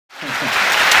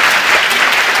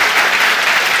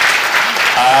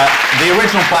The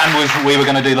original plan was we were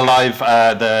going to do the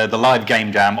live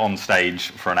game jam on stage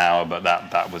for an hour, but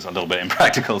that was a little bit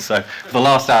impractical. So for the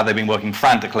last hour, they've been working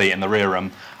frantically in the rear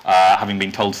room, having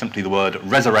been told simply the word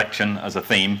resurrection as a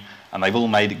theme, and they've all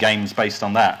made games based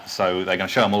on that. So they're going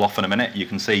to show them all off in a minute. You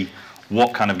can see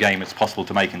what kind of game it's possible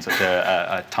to make in such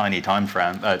a tiny time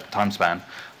span.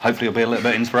 Hopefully it'll be a little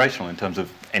bit inspirational in terms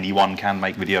of anyone can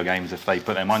make video games if they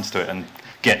put their minds to it and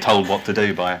get told what to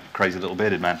do by a crazy little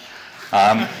bearded man.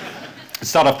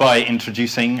 Start off by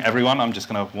introducing everyone. I'm just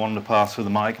going to wander past with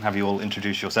the mic and have you all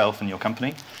introduce yourself and your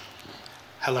company.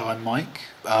 Hello, I'm Mike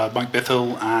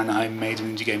Bithell, and I made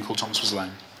an indie game called Thomas Was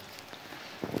Alone.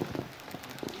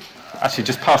 Actually,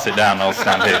 just pass it down, I'll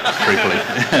stand here briefly.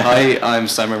 Hi, I'm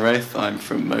Simon Wraith, I'm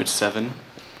from Mode 7.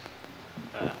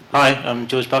 Hi, I'm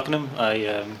George Buckingham. I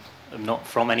am not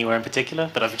from anywhere in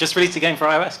particular, but I've just released a game for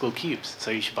iOS called Cubes,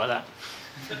 so you should buy that.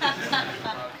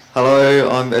 Hello,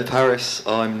 I'm Ed Paris.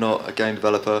 I'm not a game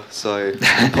developer, so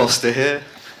imposter here.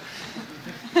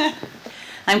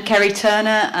 I'm Kerry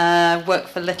Turner, work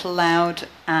for Little Loud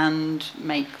and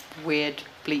make weird,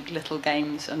 bleak little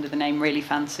games under the name Really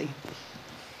Fancy.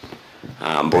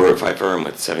 I'm Boris Pfeiffer. I'm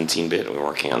with 17-bit. We're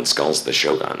working on Skulls of the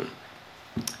Shogun.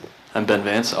 I'm Ben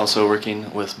Vance, also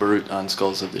working with Barut on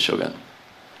Skulls of the Shogun.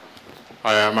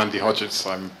 Hi, I'm Andy Hodgetts.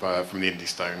 I'm from the Indie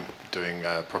Stone, doing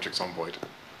projects on Void.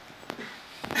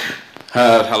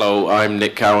 Hello, I'm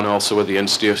Nick Cowan, also with the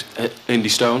Indie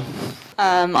Stone.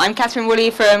 I'm Catherine Woolley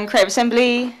from Creative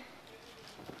Assembly.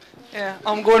 Yeah,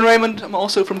 I'm Gordon Raymond. I'm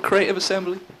also from Creative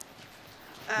Assembly.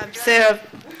 Sarah.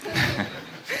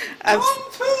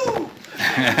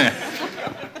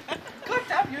 God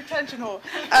damn, your attention whore.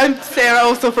 I'm Sarah,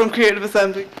 also from Creative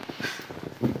Assembly.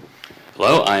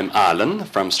 Hello, I'm Alan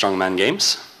from Strongman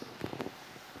Games.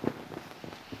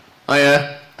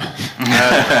 Hiya.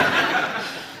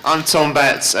 I'm Tom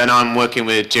Betts, and I'm working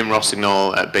with Jim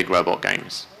Rossignol at Big Robot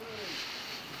Games.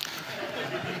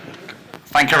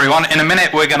 Thank you, everyone. In a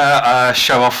minute, we're going to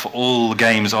show off all the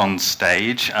games on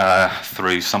stage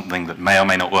through something that may or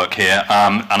may not work here.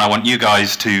 And I want you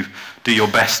guys to do your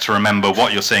best to remember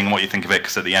what you're seeing and what you think of it,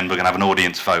 because at the end, we're going to have an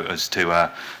audience vote as to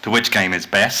which game is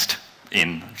best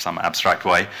in some abstract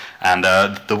way. And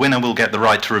the winner will get the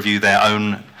right to review their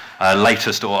own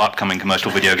latest or upcoming commercial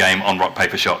video game on Rock,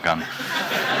 Paper, Shotgun.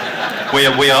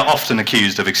 We are often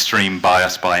accused of extreme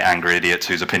bias by angry idiots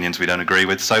whose opinions we don't agree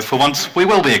with, so for once we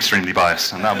will be extremely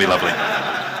biased, and that'll be lovely.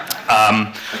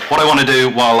 What I want to do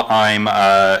while I'm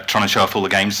trying to show off all the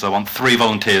games is I want 3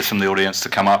 volunteers from the audience to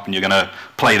come up, and you're going to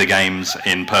play the games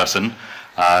in person,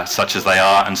 such as they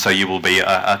are, and so you will be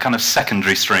a kind of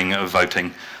secondary string of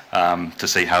voting to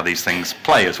see how these things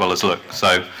play as well as look.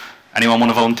 So, anyone want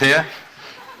to volunteer?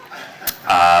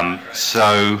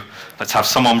 So let's have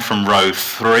someone from row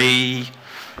 3.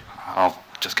 I'll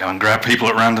just go and grab people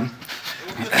at random.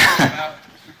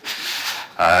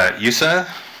 You, sir?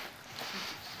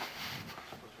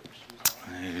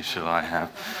 Who shall I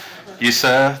have? You,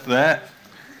 sir, there,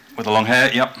 with the long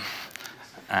hair, yep.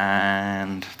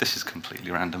 And this is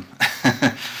completely random.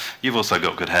 You've also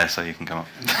got good hair, so you can come up.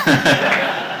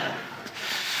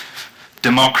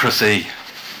 Democracy.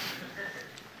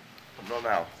 Not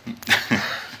now.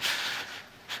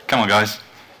 Come on, guys.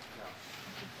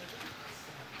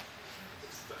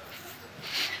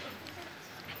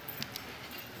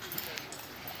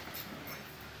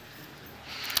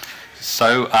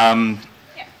 So,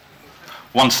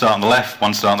 one start on the left,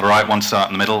 one start on the right, one start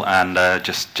in the middle, and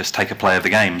just take a play of the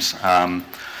games.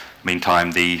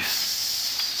 Meantime,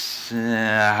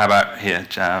 how about here?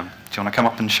 Do you want to come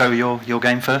up and show your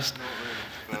game first?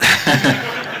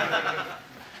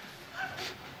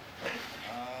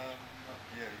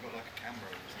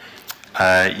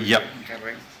 Yep.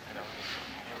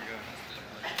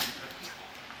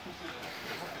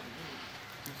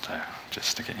 So, just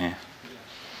stick it here.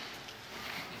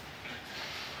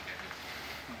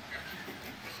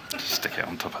 Just stick it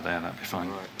on top of there, that'd be fine.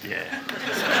 Right. Yeah.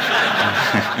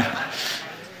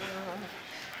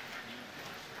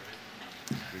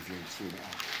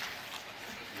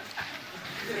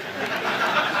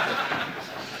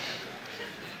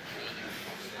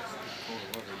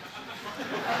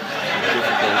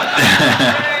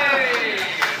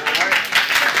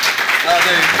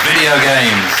 Video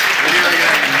games.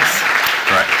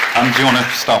 Right. Do you want to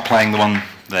start playing the one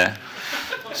there?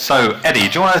 So, Eddie,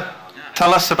 do you want to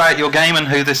tell us about your game and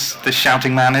who this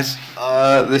shouting man is?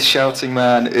 This shouting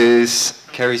man is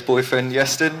Kerry's boyfriend,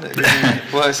 Yeston,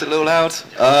 who works at Little Loud.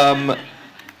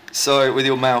 So, with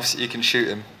your mouse, you can shoot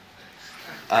him.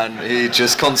 And he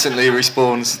just constantly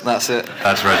respawns, that's it.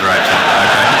 That's Resurrection,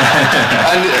 okay.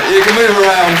 And you can move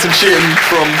around and shoot him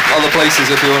from other places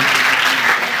if you want.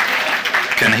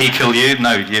 Can he kill you?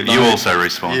 No, you also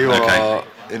respawn. You are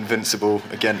invincible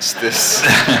against this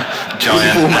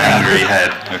giant angry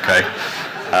head. Okay.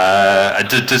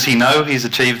 Does he know he's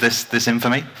achieved this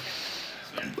infamy?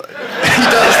 He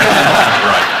does.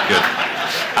 Right, good.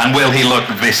 And will he look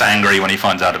this angry when he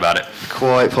finds out about it?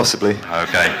 Quite possibly.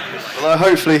 Okay. Well,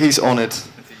 hopefully he's honoured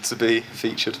to be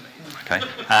featured. Okay.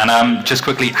 And just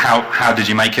quickly, how did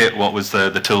you make it? What was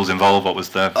the tools involved? What was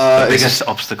the biggest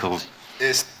obstacles?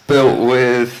 It's built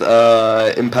with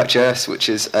Impact.js, which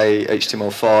is a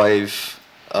HTML5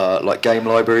 like game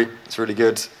library. It's really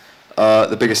good.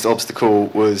 The biggest obstacle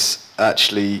was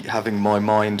actually having my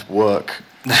mind work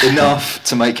enough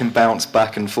to make him bounce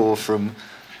back and forth from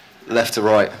left to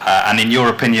right. And in your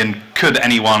opinion, could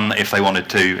anyone, if they wanted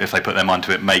to, if they put their mind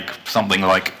to it, make something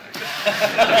like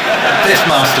this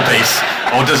masterpiece?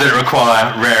 Or does it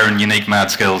require rare and unique mad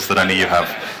skills that only you have?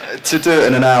 To do it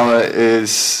in an hour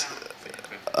is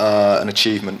an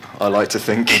achievement, I like to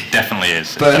think. It definitely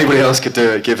is. But anybody else could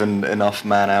do it given enough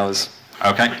man hours.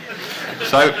 Okay.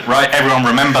 So, right, everyone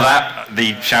remember that,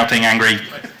 the shouting, angry,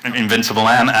 invincible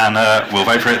man, and we'll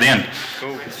vote for it at the end.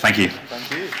 Cool. Thank you. Thank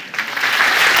you.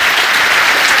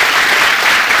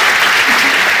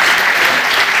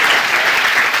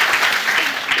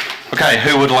 Okay,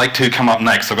 who would like to come up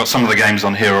next? I've got some of the games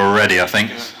on here already, I think.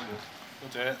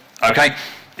 We'll do it. Okay,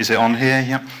 is it on here?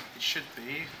 Yep. It should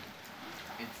be.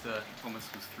 It's Thomas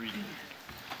was 3D.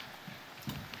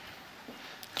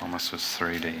 Thomas was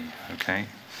 3D, okay.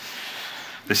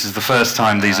 This is the first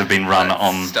time these have been run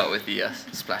on... Start with the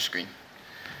splash screen.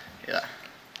 Yeah.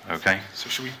 Okay. So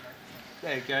should we...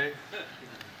 There you go.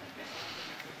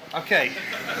 Okay.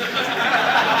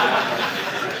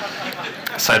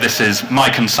 So this is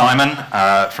Mike and Simon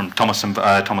from Thomas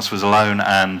Was Alone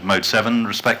and Mode 7,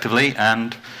 respectively,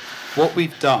 and... What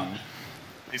we've done...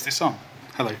 Is this on?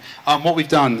 Hello. What we've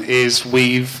done is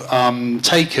we've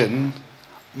taken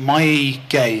my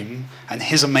game and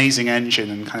his amazing engine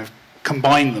and kind of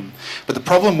combined them. But the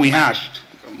problem we had...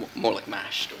 More like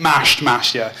mashed.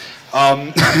 Mashed, yeah.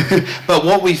 But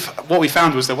what we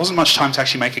found was there wasn't much time to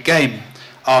actually make a game.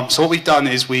 So what we've done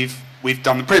is we've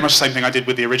done pretty much the same thing I did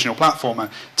with the original platformer,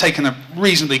 taken a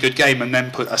reasonably good game and then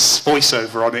put a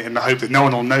voiceover on it in the hope that no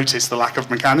one will notice the lack of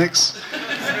mechanics.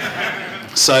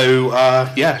 So,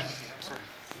 yeah.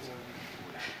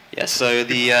 Yeah, so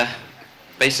the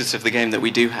basis of the game that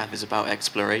we do have is about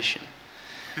exploration.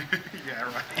 Yeah,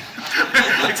 right.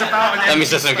 It's about Let me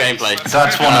set some gameplay.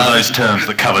 That's one of those terms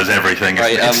that covers everything.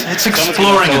 Right, it's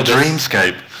exploring a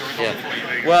dreamscape.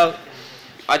 Yeah. Well,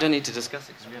 I don't need to discuss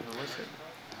it because we have a voiceover.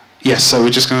 Yes, so we're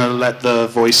just going to let the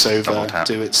voiceover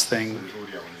do its thing.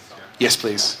 Yes,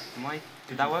 please.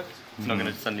 Did that work? It's not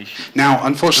going to suddenly shoot. Now,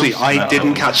 unfortunately, I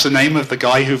didn't catch the name of the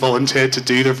guy who volunteered to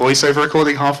do the voiceover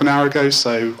recording half an hour ago,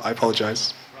 so I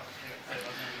apologise.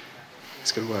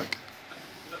 It's going to work.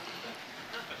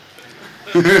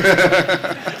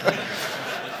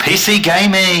 PC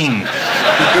gaming! You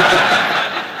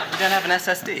don't have an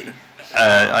SSD?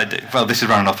 I do. Well, this is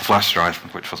running off the flash drive,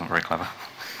 which wasn't very clever.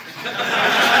 Go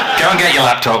and get your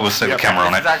laptop, we'll stick the camera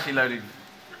on it. It's actually loading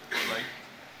like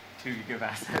 2 gig of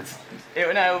assets.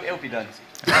 It'll be done.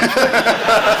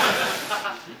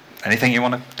 Anything you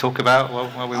want to talk about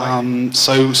while we wait?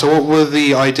 So what were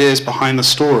the ideas behind the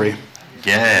story?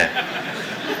 Yeah.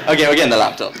 Okay, we're getting the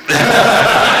laptop.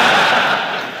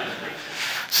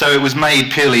 So it was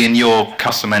made purely in your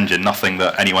custom engine, nothing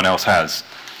that anyone else has?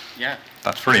 Yeah.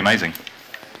 That's pretty amazing.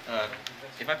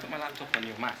 If I put my laptop on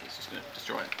your Mac, it's just going to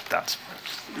destroy it. That's...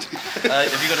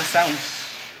 Have you got a sound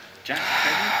jack,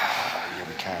 maybe? Yeah,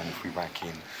 we can if we rack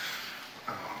in.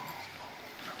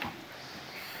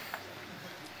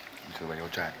 Until where your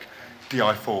jack.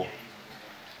 DI4.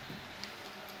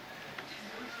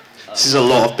 This is a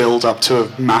lot of build-up to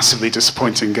a massively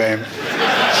disappointing game.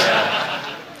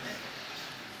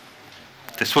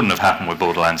 This wouldn't have happened with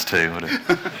Borderlands 2, would it?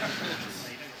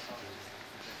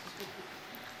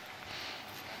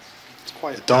 It's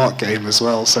quite a dark game as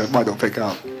well, so it might not pick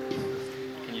up.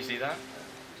 Can you see that?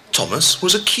 Thomas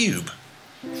was a cube.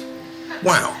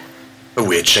 Wow, a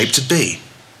weird shape to be.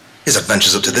 His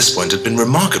adventures up to this point had been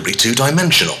remarkably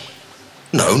two-dimensional.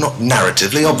 No, not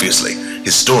narratively, obviously.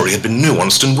 His story had been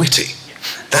nuanced and witty.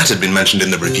 That had been mentioned in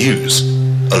the reviews.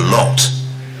 A lot.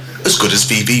 As good as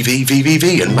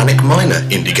VVVVVV and Manic Miner,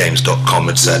 IndieGames.com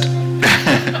had said.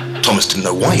 Thomas didn't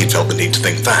know why he'd felt the need to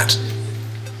think that.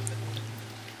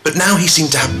 But now he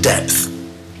seemed to have depth.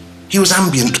 He was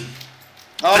ambient.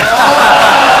 Oh no!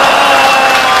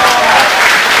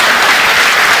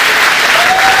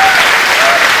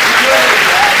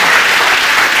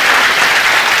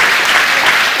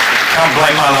 can't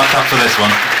blame my laptop for this one.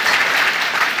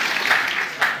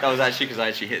 That was actually because I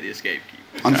actually hit the escape key.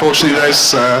 Unfortunately,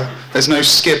 there's no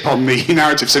skip on the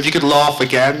narrative, so if you could laugh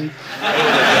again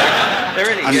They're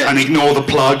really good. and ignore the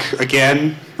plug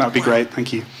again, that would be great.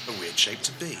 Thank you. A weird shape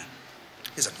to be.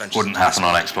 His adventures Wouldn't happen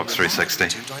on Xbox 360.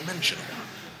 Two-dimensional.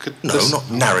 No, not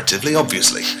narratively,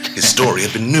 obviously. His story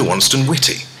had been nuanced and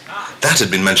witty. That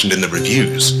had been mentioned in the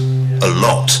reviews. A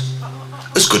lot.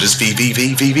 As good as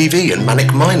VVVVVV and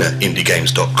Manic Miner,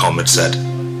 IndieGames.com had said.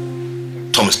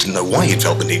 Thomas didn't know why he'd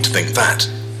felt the need to think that.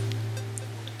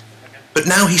 But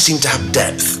now he seemed to have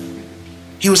depth.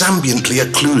 He was ambiently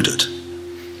occluded.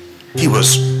 He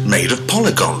was made of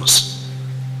polygons.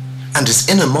 And his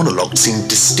inner monologue seemed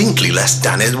distinctly less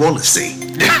Daniel Wallacey.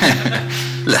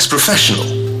 Less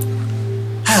professional.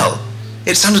 Hell,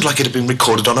 it sounded like it had been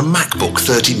recorded on a MacBook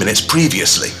 30 minutes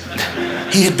previously.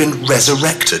 He had been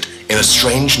resurrected in a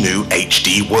strange new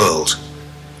HD world.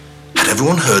 Had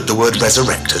everyone heard the word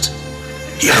resurrected?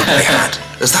 He hoped they had,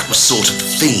 as that was sort of the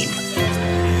theme.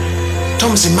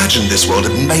 Thomas imagined this world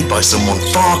had been made by someone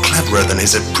far cleverer than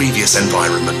his previous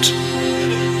environment.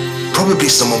 Probably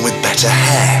someone with better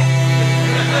hair.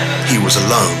 He was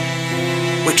alone,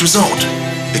 which was odd,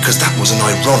 because that was an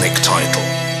ironic title.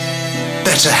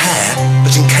 Better hair,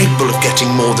 but incapable of getting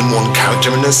more than one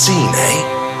character in a scene,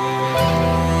 eh?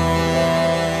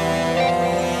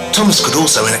 Thomas could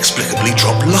also inexplicably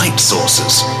drop light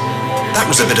sources. That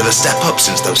was a bit of a step up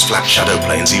since those flat shadow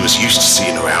planes he was used to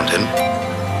seeing around him.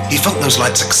 He felt those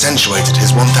lights accentuated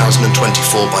his 1024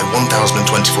 by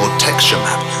 1024 texture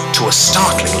map to a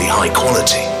startlingly high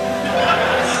quality.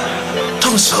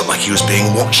 Thomas felt like he was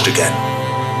being watched again,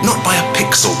 not by a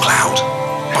pixel cloud,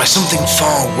 by something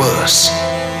far worse.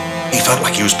 He felt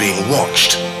like he was being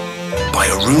watched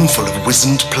by a room full of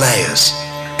wizened players,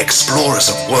 explorers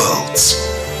of worlds,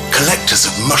 collectors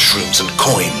of mushrooms and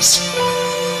coins,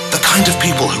 the kind of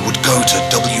people who would go to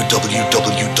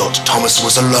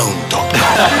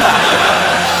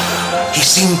www.thomaswasalone.com. He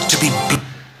seemed to be...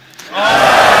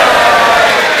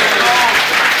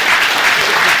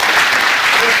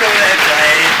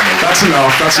 That's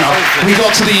enough, that's enough. We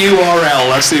got to the URL,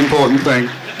 that's the important thing.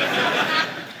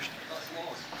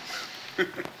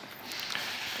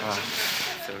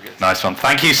 Nice one.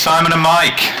 Thank you, Simon and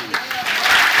Mike.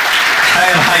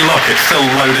 Hey, look, it's still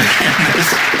loaded in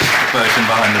this version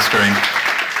behind the screen.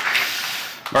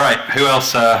 All right, who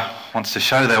else wants to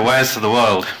show their wares to the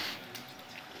world?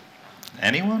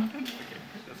 Anyone?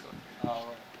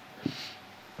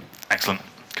 Excellent.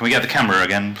 Can we get the camera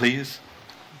again, please?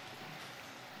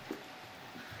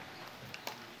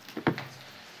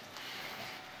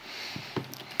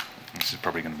 This is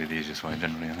probably going to be the easiest way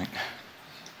generally, I think.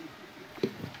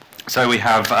 So we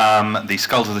have the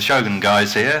Skulls of the Shogun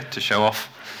guys here to show off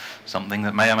something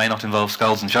that may or may not involve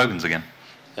skulls and shoguns again.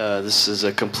 This is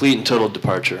a complete and total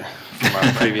departure from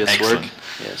our previous work.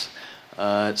 Yes.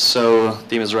 So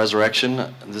theme is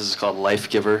resurrection. This is called Life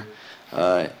Giver.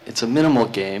 It's a minimal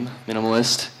game,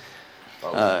 minimalist.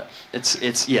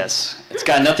 It's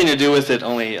got nothing to do with it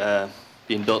only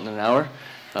being built in an hour.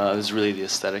 It was really the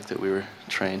aesthetic that we were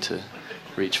trying to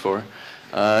reach for.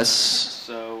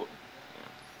 So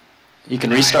you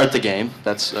can restart the game.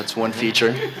 That's one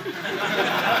feature.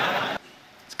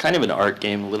 It's kind of an art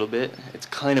game a little bit. It's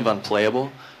kind of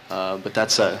unplayable, but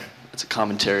it's a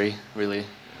commentary, really.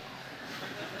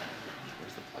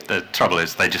 The trouble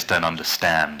is, they just don't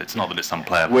understand. It's not that it's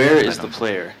unplayable. Where is the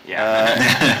player?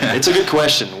 Yeah. It's a good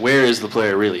question. Where is the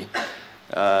player, really?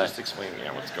 Just explain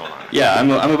what's going on. Yeah,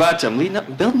 I'm about to. I'm leading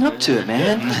up, building up to it,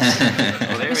 man.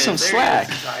 Give some slack.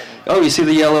 Oh, you see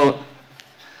the yellow?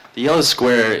 The yellow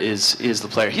square is the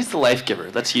player. He's the life giver.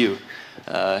 That's you.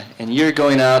 And you're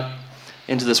going out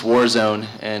into this war zone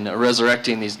and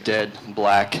resurrecting these dead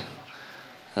black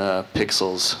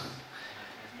pixels.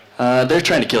 They're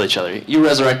trying to kill each other. You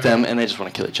resurrect them, and they just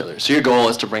want to kill each other. So your goal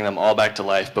is to bring them all back to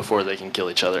life before they can kill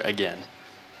each other again.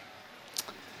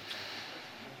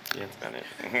 Yeah, that's about it.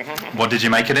 What did you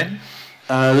make it in?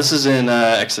 This is in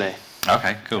XNA.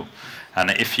 Okay, cool. And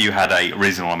if you had a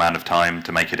reasonable amount of time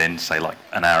to make it in, say like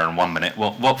an hour and 1 minute,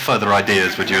 what further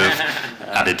ideas would you have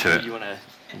added to it?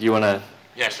 You wanna?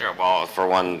 Yeah, sure. Well, for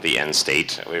one, the end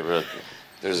state.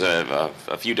 There's a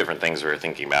few different things we were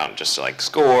thinking about, just like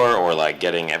score or like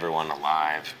getting everyone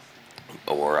alive,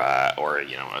 or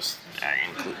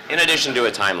in addition to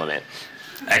a time limit.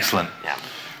 Excellent. Yeah.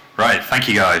 Right, thank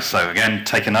you guys. So again,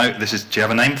 take a note. This is. Do you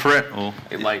have a name for it? Or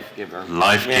A life giver.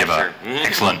 Life Yeah, giver. sure.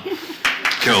 Excellent.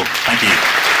 Cool. Thank you.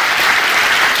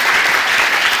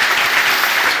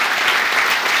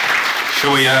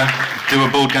 Shall we do a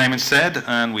board game instead?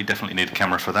 And we definitely need a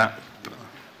camera for that.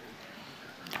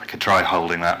 could try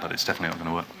holding that, but it's definitely not going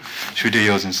to work. Should we do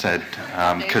yours instead?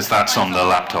 Because that's on the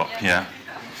laptop, yeah.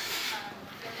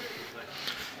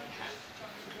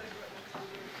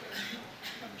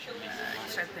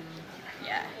 Just open,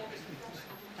 yeah.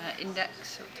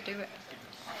 Index to do it.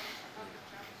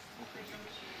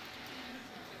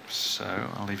 So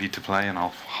I'll leave you to play, and I'll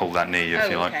hold that near you if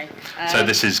you like. Okay. So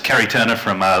this is Kerry Turner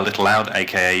from Little Loud,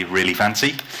 aka Really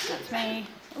Fancy. That's me.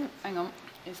 Oh, hang on.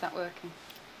 Is that working?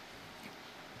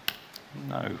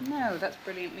 No. No, that's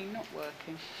brilliantly not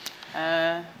working.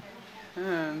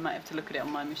 Might have to look at it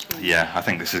on my machine. Yeah, I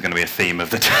think this is going to be a theme of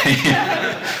the day.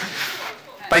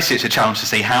 Basically, it's a challenge to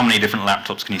see how many different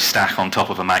laptops can you stack on top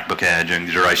of a MacBook Air during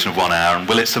the duration of 1 hour, and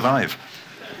will it survive?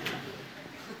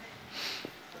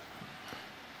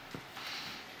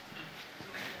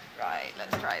 Right,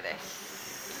 let's try this.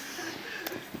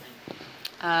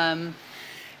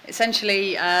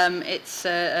 Essentially, it's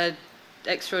an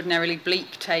extraordinarily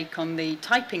bleak take on the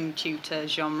typing tutor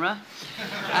genre,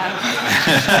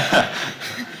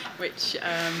 which...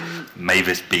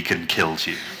 Mavis Beacon kills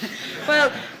you.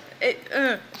 Well,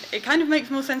 it kind of makes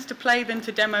more sense to play than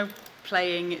to demo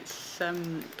playing. It's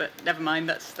but never mind.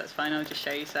 That's fine. I'll just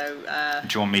show you. So.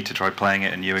 Do you want me to try playing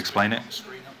it and you explain it?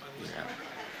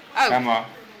 Oh. Camera.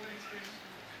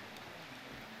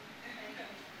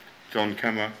 John,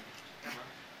 camera.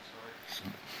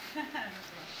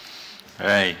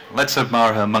 Hey, let's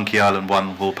admire her Monkey Island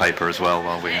 1 wallpaper as well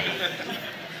while we...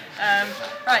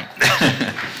 Right.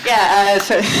 Yeah.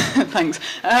 So thanks.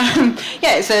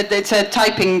 Yeah, it's a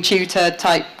typing tutor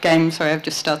type game. Sorry, I've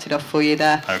just started off for you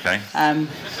there. Okay. That's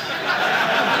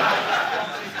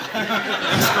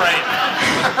great.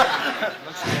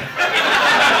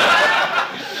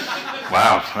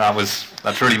 Wow,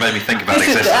 that's really made me think about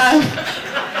existence.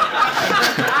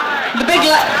 The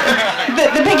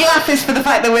big laugh is for the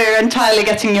fact that we're entirely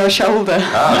getting your shoulder.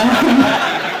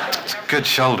 It's a good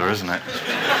shoulder, isn't it?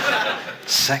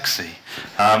 Sexy.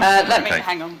 Let me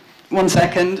hang on 1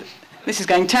 second. This is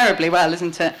going terribly well,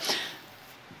 isn't it?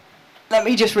 Let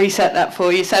me just reset that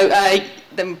for you, so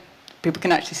then people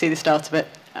can actually see the start of it.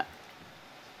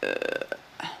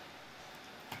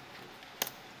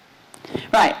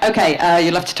 Right. Okay.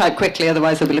 You'll have to type quickly,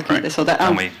 otherwise they'll be looking at this or that.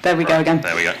 There we go again.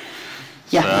 There we go.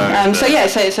 Yeah. So yeah,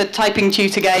 it's a typing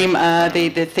tutor game.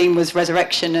 The theme was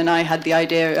resurrection, and I had the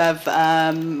idea of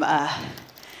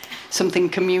something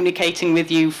communicating with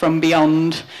you from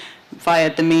beyond via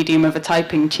the medium of a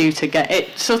typing tutor.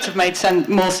 It sort of made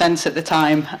more sense at the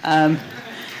time.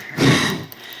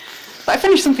 But I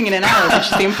finished something in an hour, which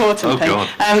is the important thing. God.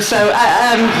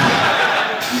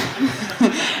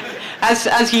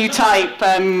 As you type,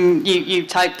 you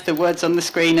type the words on the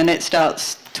screen, and it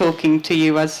starts talking to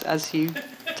you as you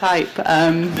type.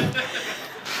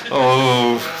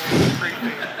 Oh,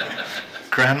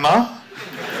 Grandma?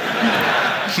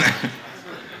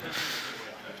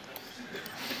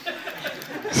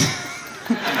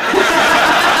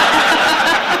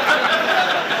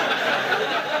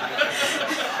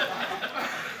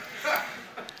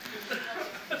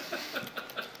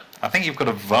 I think you've got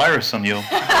a virus on your...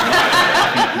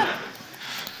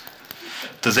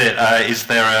 Does it? Is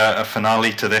there a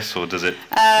finale to this, or does it?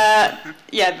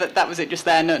 Yeah, that was it just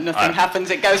there. Nothing happens.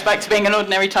 It goes back to being an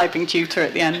ordinary typing tutor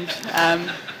at the end.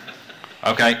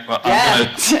 Okay. Well,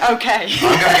 okay.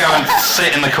 I'm going to go and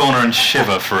sit in the corner and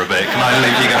shiver for a bit. Can I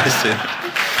leave you guys to?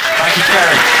 Thank you,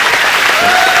 Kerry.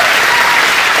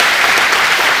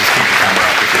 Just keep the camera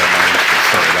up if you don't mind.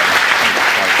 Sorry about that.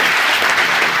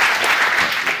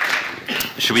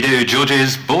 Should we do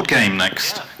George's board game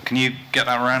next? Can you get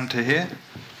that around to here?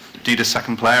 Do you need a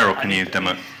second player, or can you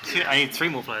demo it? I need 3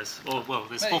 more players. Or, well,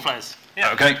 there's 4 players.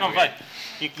 Yeah, okay. Come on, play.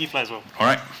 You play as well. All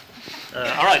right.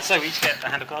 All right, so we each get a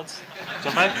hand of cards.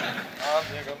 Jump out.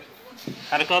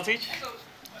 Hand of cards each.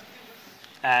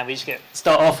 And we each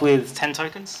start off with 10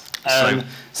 tokens.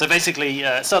 So basically,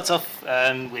 it starts off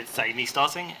with, say, me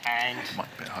starting, and... Might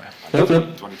be a bit higher.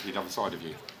 Do I need to be the other side of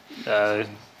you?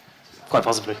 Quite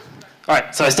possibly. All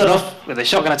right, so I start off with a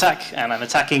shotgun attack, and I'm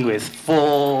attacking with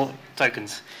 4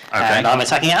 tokens. Okay. And I'm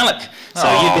attacking Alec. So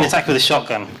you've been attacked with a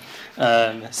shotgun.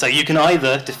 So you can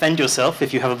either defend yourself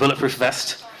if you have a bulletproof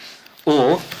vest,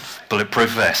 or... Bulletproof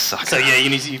vest, sucker. So yeah,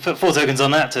 you put 4 tokens on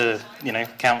that to,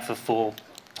 count for 4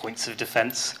 points of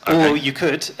defense. Okay. Or you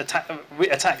could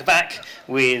attack back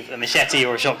with a machete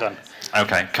or a shotgun.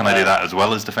 Okay, can I do that as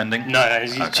well as defending? No,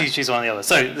 you choose one or the other.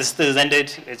 So this has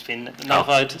ended, it's been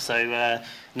nullified, so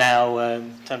now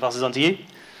turn passes on to you.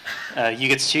 You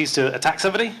get to choose to attack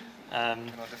somebody.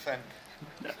 Can I defend?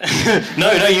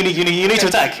 No, you need to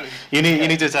attack. You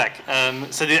need to attack.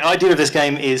 So the idea of this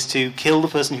game is to kill the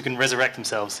person who can resurrect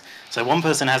themselves. So one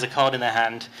person has a card in their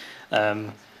hand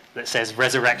that says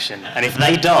resurrection, and if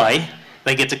they die,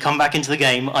 they get to come back into the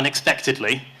game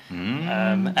unexpectedly,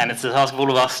 and it's the task of all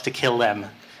of us to kill them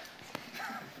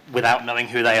without knowing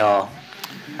who they are.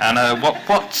 And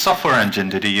what software engine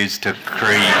did you use to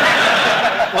create?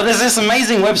 Well, there's this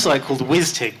amazing website called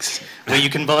Rezzed where you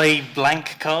can buy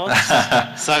blank cards.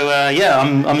 So yeah,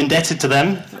 I'm indebted to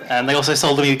them, and they also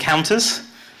sold me counters.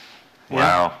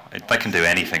 Wow, they can do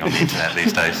anything on the internet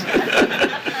these days.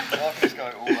 I can just go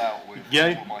all out with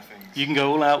all my things. You can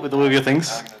go all out with all of your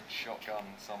things. I'm going to shotgun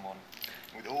someone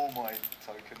with all my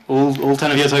tokens. All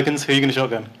 10 of your tokens. Who are you going to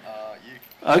shotgun? You.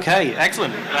 Okay,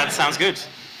 excellent. That sounds good.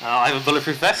 I have a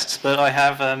bulletproof vest, but I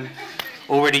have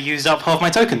already used up half my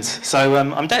tokens, so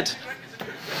I'm dead.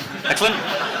 Excellent.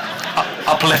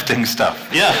 Uplifting stuff.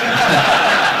 Yeah.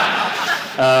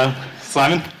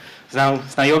 Simon, it's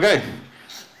now your go.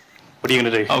 What are you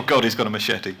going to do? Oh God, he's got a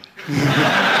machete.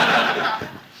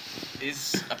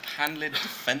 Is a panlid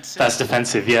defensive? That's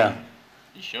defensive, yeah.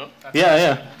 You sure?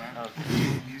 Yeah.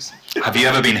 Have you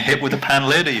ever been hit with a pan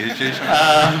lid? Are you?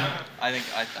 I think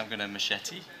I'm going to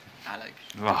machete Alec.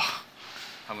 Oh.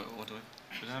 What do I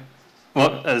put down?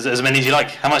 What? As many as you like.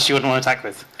 How much do you want to attack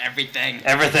with? Everything.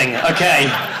 Everything. Okay.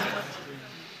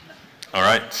 All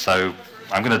right. So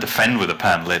I'm going to defend with a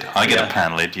pan lid. I get a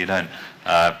pan lid. You don't.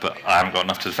 But I haven't got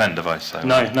enough to defend, have I? So.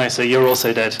 No. So you're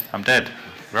also dead. I'm dead.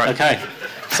 Right. Okay.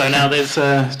 So now there's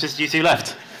just you two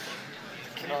left.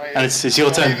 And it's your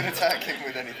turn. Can I even attack him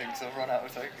with anything because I've run out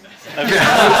of tokens?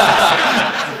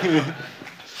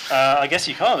 I guess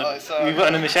you can't. You've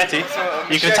got a machete.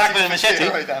 You can attack with a machete.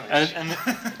 And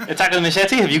attack with a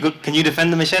machete. Can you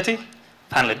defend the machete?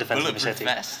 Panlid defends the machete.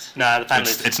 Vest? No, the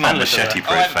panlid. It's not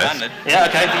machete-proof vest. Yeah,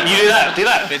 okay. You do that. Do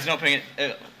that. But it's not putting it.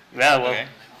 Yeah, well, okay.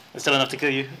 It's still enough to kill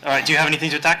you. All right. Do you have anything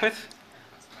to attack with?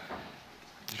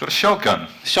 You've got a shotgun.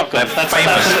 Shotgun.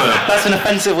 That's an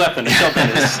offensive weapon. A shotgun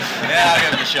is. Yeah, I'll go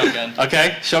with a shotgun.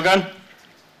 Okay, shotgun.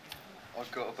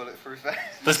 I've got a bulletproof vest.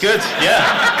 That's good.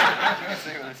 Yeah. Let's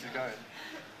see where this is going.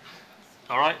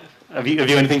 All right. Have you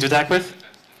anything to attack with?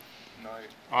 No.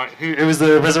 All right. Who was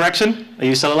the resurrection? Are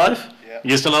you still alive? Yeah.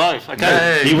 You're still alive.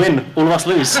 Okay. Yay. You win. All of us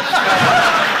lose.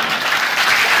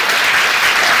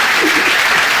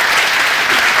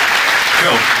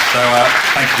 Cool. So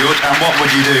thank you, George. And what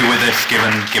would you do with this,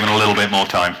 given a little bit more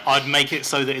time? I'd make it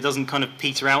so that it doesn't kind of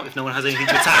peter out if no one has anything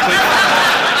to attack with.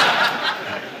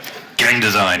 Game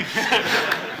design.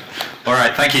 All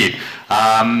right. Thank you.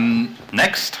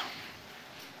 Next,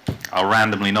 I'll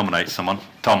randomly nominate someone.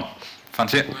 Tom,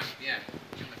 fancy it? Yeah.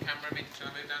 Give the camera a minute. Shall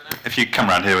I move down there? If you come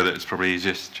round here with it, it's probably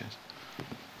easiest. Cheers.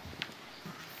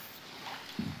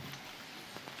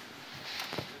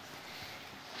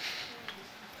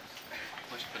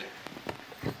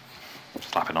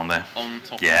 Slap it on there. On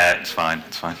top. Yeah, it's fine.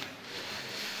 It's fine.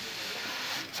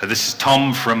 So this is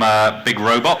Tom from Big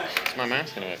Robot. Is my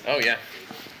mouse going to work? Oh yeah.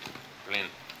 Brilliant.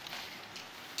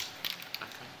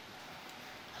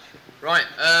 Right,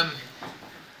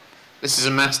 this is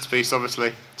a masterpiece,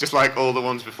 obviously, just like all the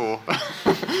ones before.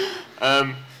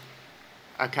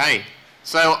 Okay,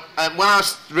 so when I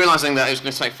was realising that it was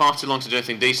going to take far too long to do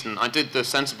anything decent, I did the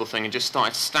sensible thing and just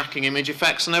started stacking image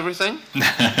effects and everything.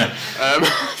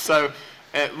 So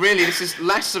really, this is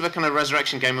less of a kind of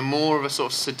resurrection game and more of a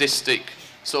sort of sadistic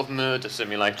sort of murder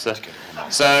simulator.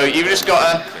 So you've just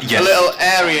got a little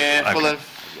area full of...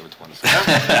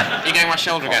 You're getting my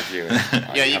shoulder again?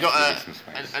 Yeah, you've got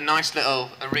a nice little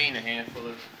arena here full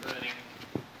of burning...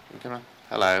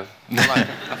 Hello.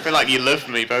 I feel like you love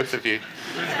me, both of you.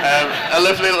 A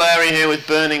lovely little area here with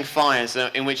burning fires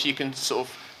in which you can sort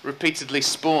of repeatedly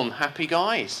spawn happy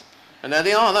guys. And there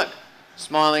they are, look.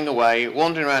 Smiling away,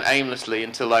 wandering around aimlessly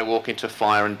until they walk into a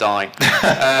fire and die.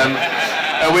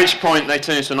 At which point they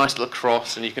turn into a nice little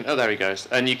cross, and you can... Oh, there he goes.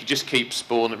 And you can just keep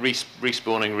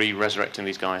respawning, re-resurrecting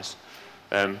these guys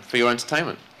for your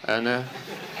entertainment. And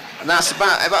that's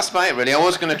about it, really. I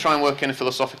was going to try and work in a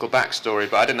philosophical backstory,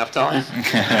 but I didn't have time.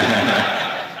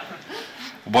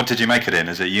 What did you make it in?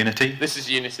 Is it Unity? This is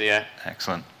Unity, yeah.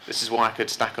 Excellent. This is why I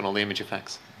could stack on all the image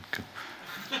effects. Cool.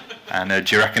 And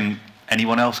do you reckon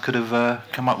anyone else could have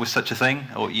come up with such a thing?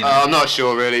 Or, I'm not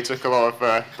sure, really. It took a lot of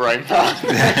brain power.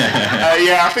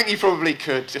 Yeah, I think you probably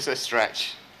could, just a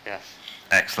stretch. Yeah.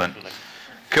 Excellent.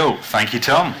 Cool. Thank you,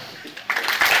 Tom.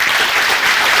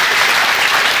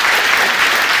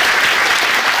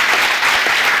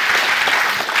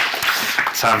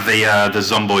 Let's have the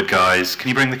Zomboid guys. Can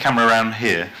you bring the camera around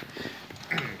here?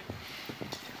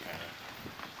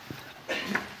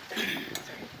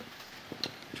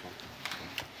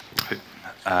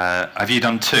 Have you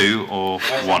done 2 or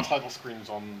 1? Title screens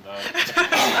on.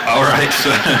 All right.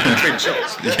 So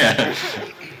shots. yeah.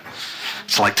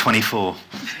 It's like 24.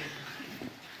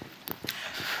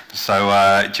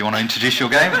 So, do you want to introduce your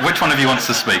game? Which one of you wants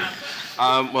to speak?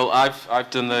 Well, I've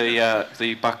done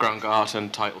the background art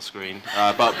and title screen,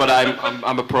 but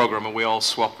I'm a programmer. We all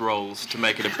swapped roles to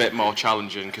make it a bit more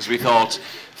challenging because we thought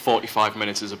 45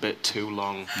 minutes is a bit too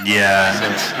long. Yeah,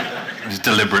 it was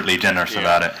deliberately generous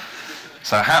about it.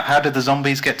 So how did the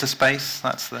zombies get to space?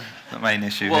 That's the main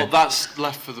issue. Well, here. that's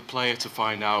left for the player to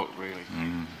find out, really.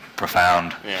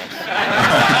 Profound. Yeah.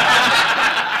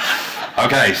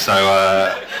 Okay,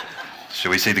 so should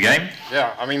we see the game?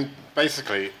 Yeah, I mean,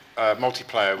 basically,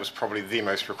 multiplayer was probably the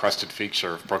most requested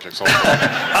feature of Project Soldier.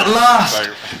 At last!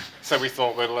 So we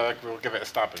thought we'll give it a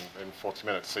stab in 40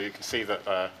 minutes. So you can see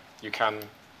that you can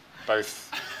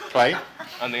both play.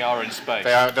 And they are in space.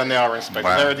 They are in space.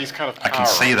 Wow. There are these kind of I can power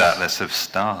see ups. that. There's sort of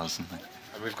stars. And things.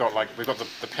 And we've got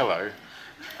the pillow.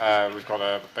 We've got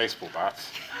a baseball bat.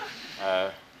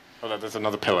 There's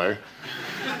another pillow,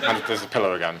 and there's a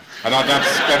pillow again. And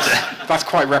that's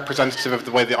quite representative of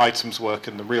the way the items work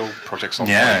in the real Project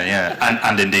Soldier. Yeah,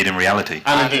 and indeed in reality.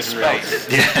 And indeed in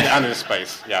reality. Yeah. And in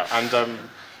space, yeah. And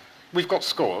we've got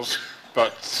scores,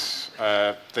 but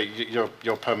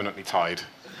you're permanently tied.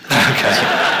 Okay.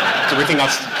 So we think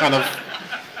that's kind of,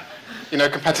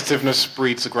 competitiveness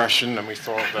breeds aggression, and we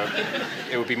thought that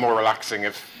it would be more relaxing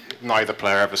if neither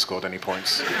player ever scored any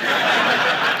points.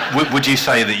 Would you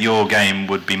say that your game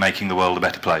would be making the world a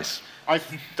better place? I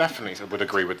definitely would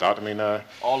agree with that. I mean,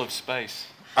 all of space.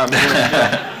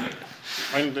 Yeah.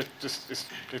 I mean,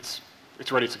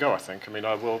 it's ready to go. I think. I mean,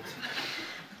 we'll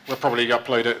probably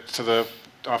upload it to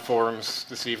our forums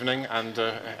this evening, and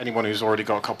anyone who's already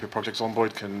got a copy of Project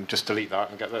Zomboid can just delete that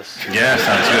and get this. Yeah,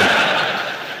 sounds good.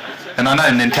 And I know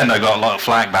Nintendo got a lot of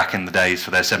flack back in the days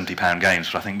for their £70 games,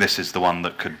 but I think this is the one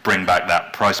that could bring back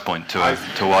that price point to a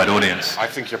wide audience. I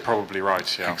think you're probably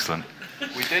right, yeah. Excellent.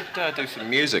 We did do some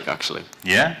music, actually.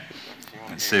 Yeah?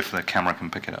 Let's see if the camera can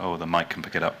pick it up. Oh, the mic can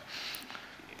pick it up.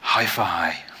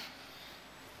 Hi-fi.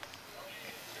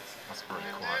 That's very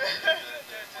quiet.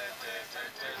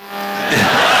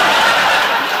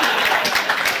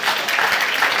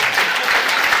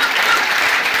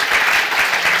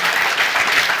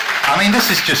 I mean,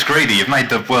 this is just greedy. You've made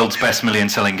the world's best next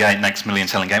million-selling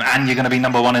game, and you're going to be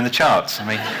 #1 in the charts. I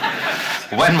mean,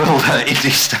 when will the Indie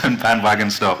Stone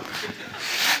bandwagon stop?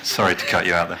 Sorry to cut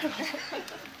you out there.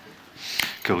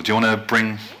 Cool. Do you want to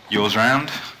bring yours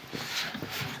round?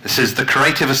 This is the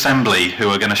Creative Assembly, who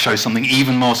are going to show something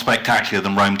even more spectacular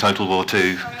than Rome Total War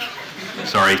 2.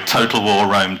 Sorry, Total War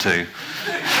Rome 2.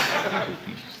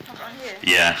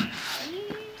 Yeah.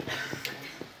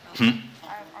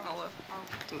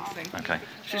 Okay.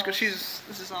 This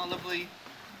is our lovely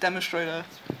demonstrator.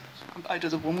 I do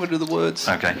the one word of the words.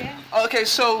 Okay. Okay,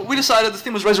 so we decided the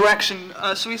theme was resurrection.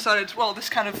 So we decided, well, this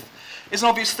kind of is an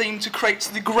obvious theme to create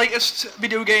the greatest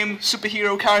video game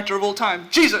superhero character of all time,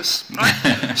 Jesus.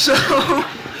 Right? So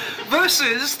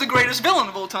versus the greatest villain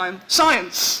of all time,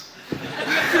 science.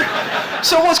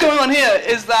 So what's going on here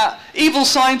is that evil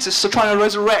scientists are trying to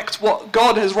resurrect what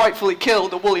God has rightfully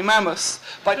killed, the woolly mammoth,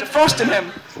 by defrosting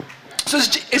him. So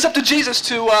it's up to Jesus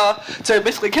to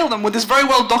basically kill them with this very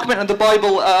well documented in the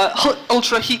Bible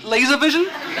ultra heat laser vision.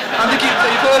 I think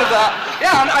you've heard of that.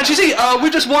 Yeah, and you see, we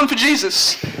just won for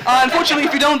Jesus. Unfortunately,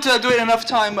 if you don't do it enough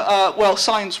time, well,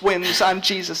 science wins and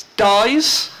Jesus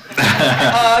dies.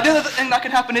 The other thing that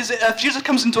can happen is if Jesus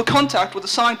comes into a contact with a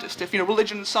scientist, if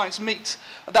religion and science meet,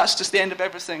 that's just the end of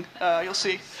everything. You'll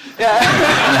see. Yeah.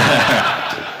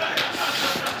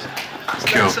 So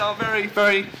Cool. that's our very,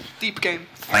 very deep game.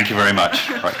 Thank you very much.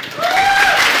 Right.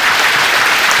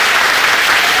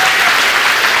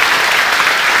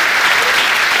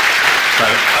 So,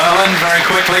 Erlen, very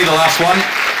quickly, the last one.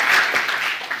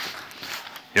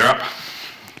 You're up.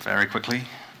 Very quickly.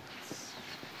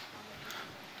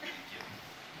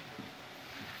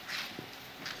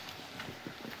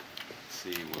 Let's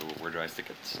see, where do I stick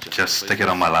it? Just stick it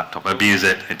on my laptop. Abuse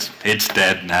it. It's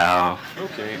dead now.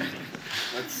 Okay.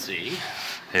 Let's see.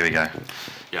 Here we go.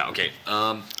 Yeah, okay.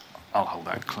 I'll hold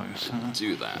that close.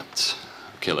 Do that.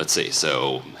 Okay, let's see.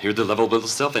 So, here the level builder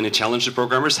stuff. Any challenge to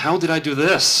programmers? How did I do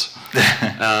this?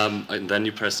 And then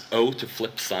you press O to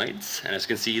flip sides. And as you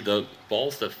can see, the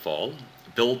balls that fall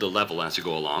build the level as you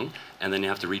go along. And then you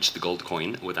have to reach the gold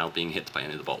coin without being hit by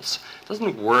any of the balls. It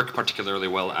doesn't work particularly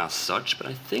well as such, but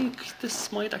I think this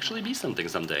might actually be something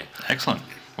someday. Excellent.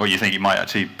 Well, you think you might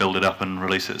actually build it up and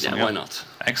release it? Yeah, why not?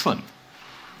 Excellent.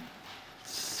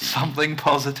 Something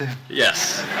positive.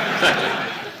 Yes, exactly.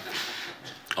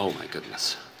 Oh my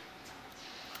goodness.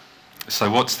 So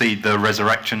what's the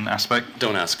resurrection aspect?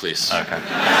 Don't ask, please. Okay.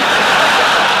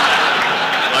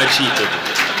 I cheated.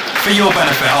 For your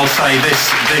benefit, I'll say this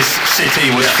city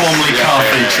was formerly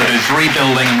Carthage that is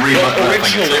rebuilding and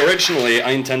rebuilding. Originally,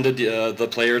 I intended the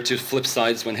player to flip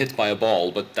sides when hit by a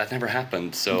ball, but that never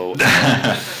happened, so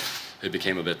it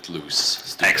became a bit loose.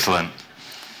 Stupid. Excellent.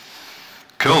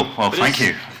 Cool. Well, thank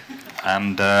you.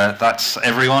 And that's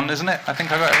everyone, isn't it? I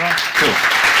think I got everyone. Cool.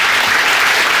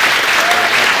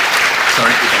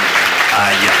 Sorry.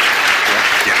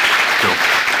 Yeah. Cool.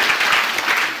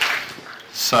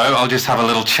 So I'll just have a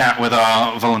little chat with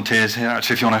our volunteers here.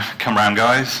 Actually, if you want to come round,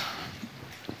 guys.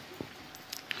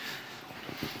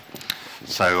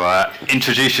 So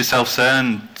introduce yourself, sir,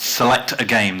 and select a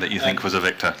game that you think was a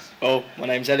victor. Well, my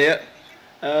name's Elliot,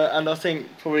 and I think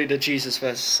probably the Jesus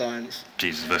versus Science.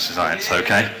 Jesus versus Science,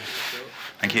 okay.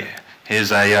 Thank you.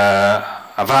 Here's a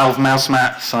Valve mouse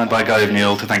mat signed by Guy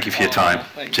O'Neill to thank you for your time.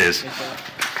 Cheers.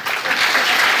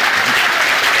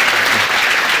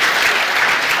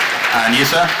 And you,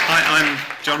 sir? Hi, I'm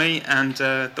Johnny, and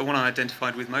the one I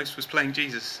identified with most was playing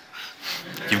Jesus.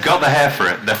 You've got the hair for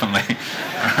it, definitely.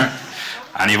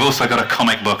 And you've also got a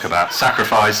comic book about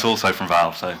sacrifice, also from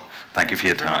Valve, so thank you for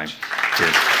your time.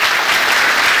 Cheers.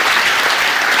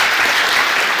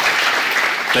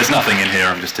 There's nothing in here,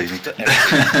 I'm just teasing.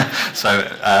 So,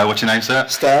 what's your name, sir?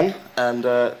 Stan, and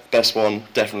best one,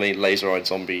 definitely Laser-Eyed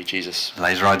Zombie Jesus.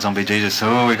 Laser-Eyed Zombie Jesus.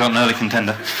 Oh, we've got an early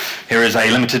contender. Here is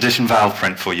a limited edition Valve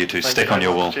print for you to stick on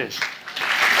your wall. Cheers.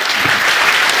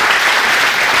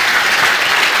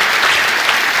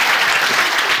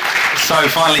 So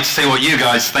finally, to see what you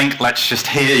guys think, let's just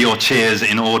hear your cheers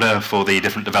in order for the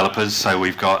different developers. So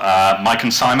we've got Mike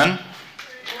and Simon.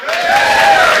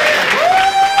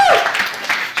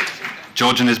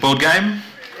 George and his board game.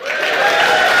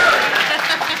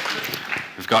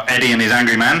 We've got Eddie and his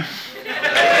Angry Man.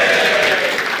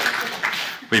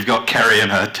 We've got Kerry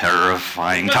and her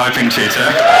terrifying typing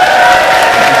tutor.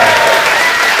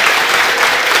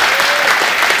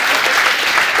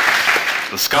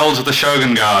 The Skulls of the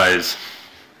Shogun guys.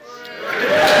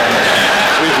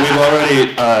 We've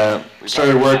already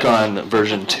started work on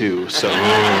version 2, so...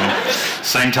 Ooh.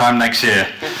 Same time next year.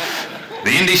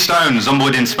 The Indie Stones,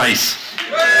 Zomboid in Space.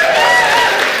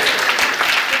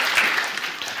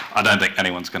 I don't think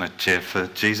anyone's going to cheer for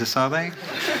Jesus, are they?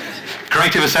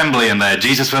 Creative Assembly in there,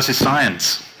 Jesus versus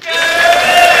Science.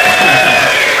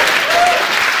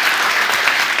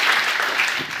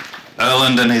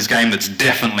 Erland and his game that's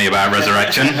definitely about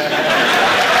resurrection.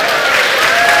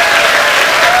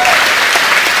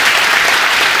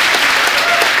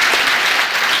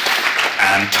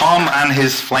 And Tom and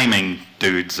his flaming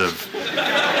dudes of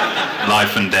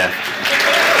life and death.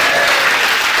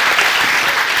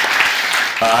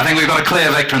 I think we've got a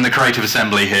clear victor in the Creative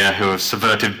Assembly here who have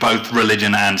subverted both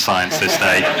religion and science this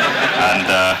day. And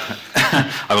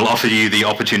I will offer you the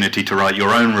opportunity to write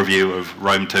your own review of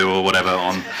Rome 2 or whatever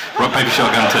on Rock, Paper,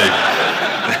 Shotgun 2.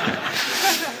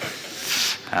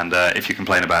 And if you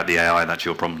complain about the AI, that's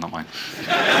your problem, not mine.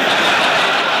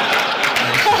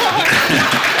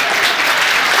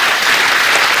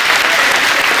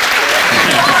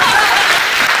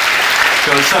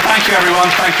 Cool. So thank you everyone,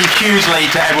 thank you hugely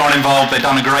to everyone involved, they've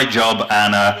done a great job,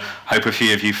 and hope a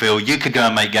few of you feel you could go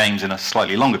and make games in a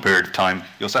slightly longer period of time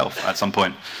yourself at some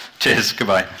point. Cheers,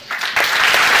 goodbye.